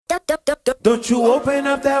Don't you open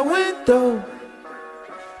up that window.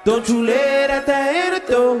 Don't you let out that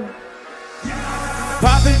antidote.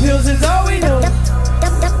 Popping pills is all we know.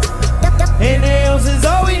 And nails is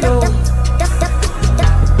all we know.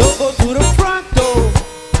 Don't go to the front door.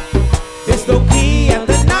 It's low key at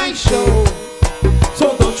the night show.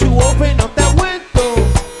 So don't you open up that window.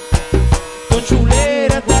 Don't you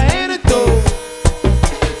let out that antidote.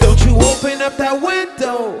 Don't you open up that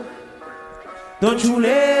window. Don't you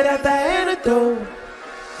let out that antidote.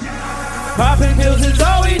 Popping pills is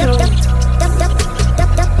all we know.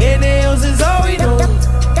 And nails is all we know.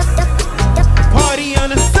 Party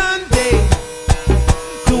on a Sunday.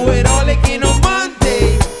 Do it all again on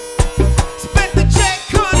Monday. Spend the check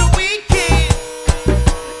on the weekend.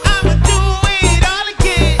 I'ma do it all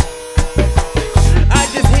again. I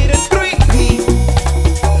just hit a 3P.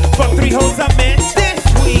 Fuck 3 hoes I met this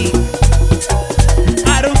week. I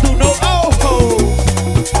don't do no oh-ho.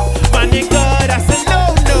 My nigga, that's a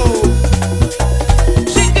no-no.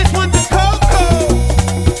 She just want the cocoa.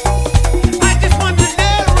 I just want the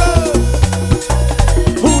narrow.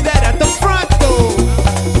 Who that at the front door?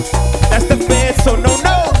 That's the bed, so no,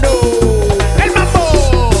 no, no. El mambo.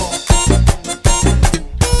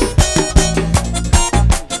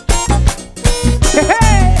 Hey, hey.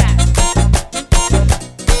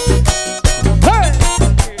 Hey.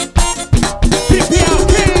 Ripiao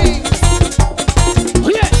Kingz.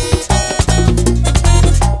 Yeah.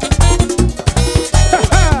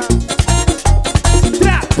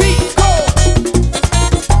 Trap beat, go.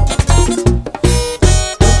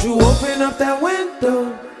 Don't you open up that window.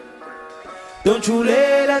 Don't you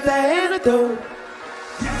let out that antidote.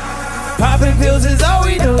 Popping pills is all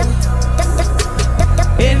we know.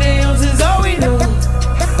 And nails is all we know.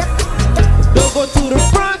 Don't go to the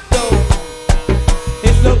front door.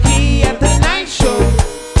 It's low key at the night show.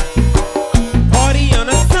 Party on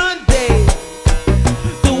a Sunday.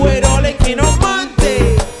 Do it all again on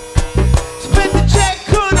Monday. Spend the check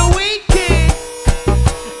on the weekend.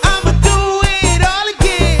 I'ma do it all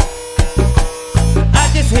again. I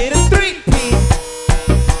just hit a 3P.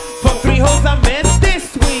 Fuck 3 hoes I met